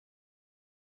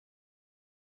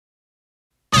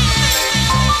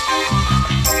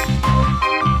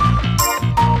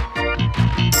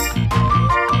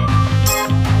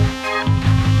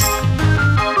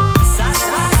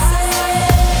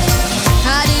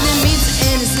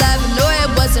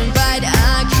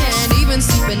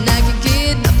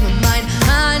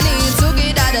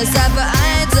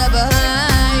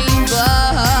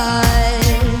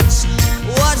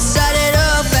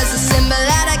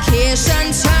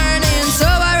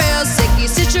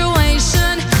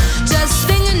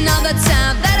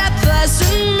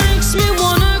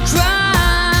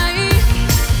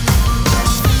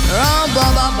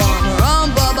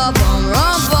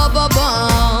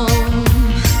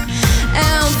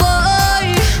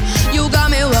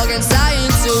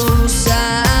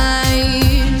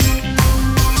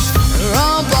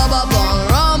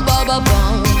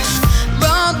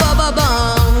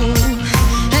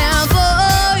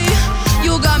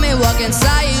walking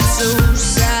side to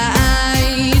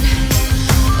side.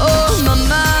 Oh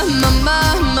mama, mama,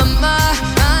 mama,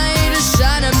 I just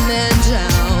shot a man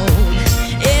down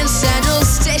in Central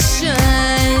Station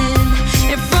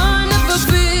in front of a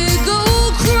big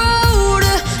old crowd.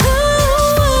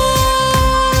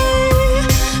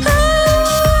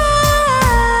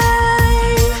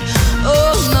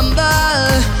 Oh mama,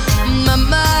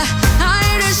 mama,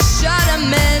 I just shot a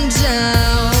man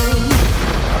down.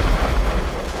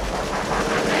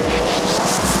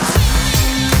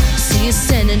 See you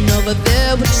standing over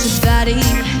there with your body,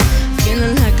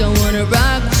 feeling like I wanna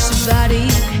rock with your body,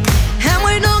 and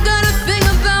we don't gotta think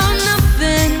about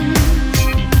nothing.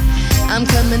 I'm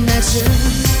coming at you.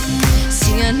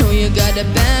 See, I know you got a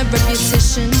bad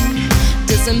reputation.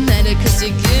 Doesn't matter cause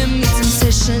you give me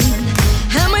temptation,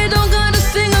 and we don't gotta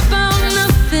think about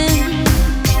nothing.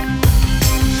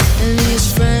 And these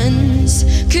friends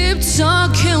keep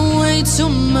talking way too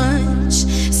much.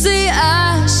 Say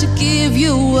I should give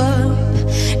you up,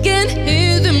 can't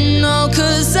hear them now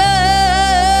cause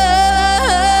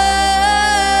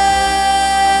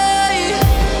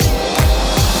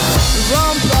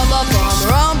rum ba ba bum,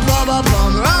 rum ba ba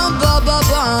bum, rum ba ba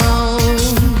bum.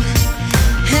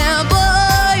 And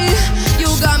boy, you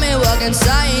got me walking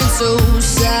side to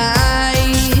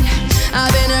side.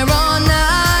 I've been here all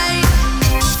night,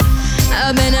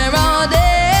 I've been here all day.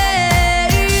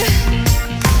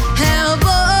 And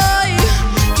boy,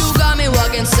 you got me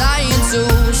walking side to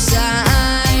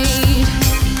side.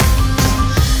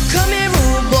 Come here,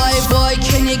 rude boy, boy,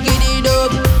 can you get it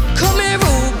up? Come here,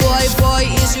 rude boy, boy,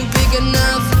 is you big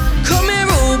enough? Come here,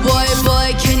 rude boy,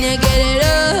 boy, can you get it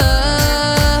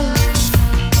up?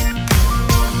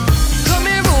 Come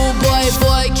here, rude boy,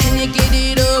 boy, can you get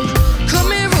it up?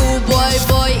 Come here, rude boy,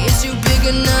 boy, is you big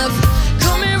enough?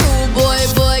 Come here, rude boy,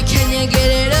 boy, can you get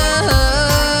it up?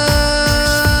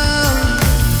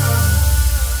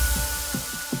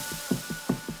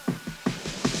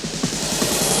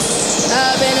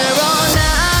 I've been here all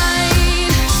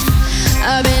night,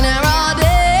 I've been here all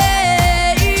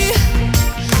day.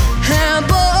 And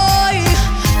boy,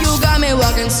 you got me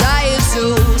walking side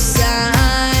to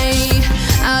side.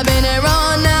 I've been here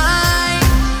all night,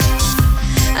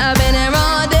 I've been here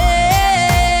all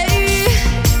day.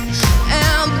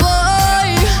 And boy,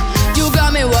 you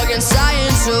got me walking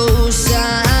side to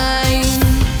side.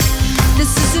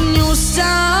 This is a new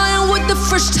style with the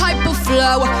fresh type of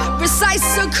flow.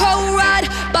 Bicycle ride,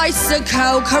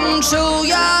 bicycle come true,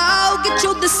 yo. I'll get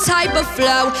you this type of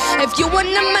flow. If you want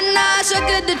a menage, I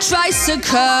get the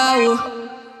tricycle.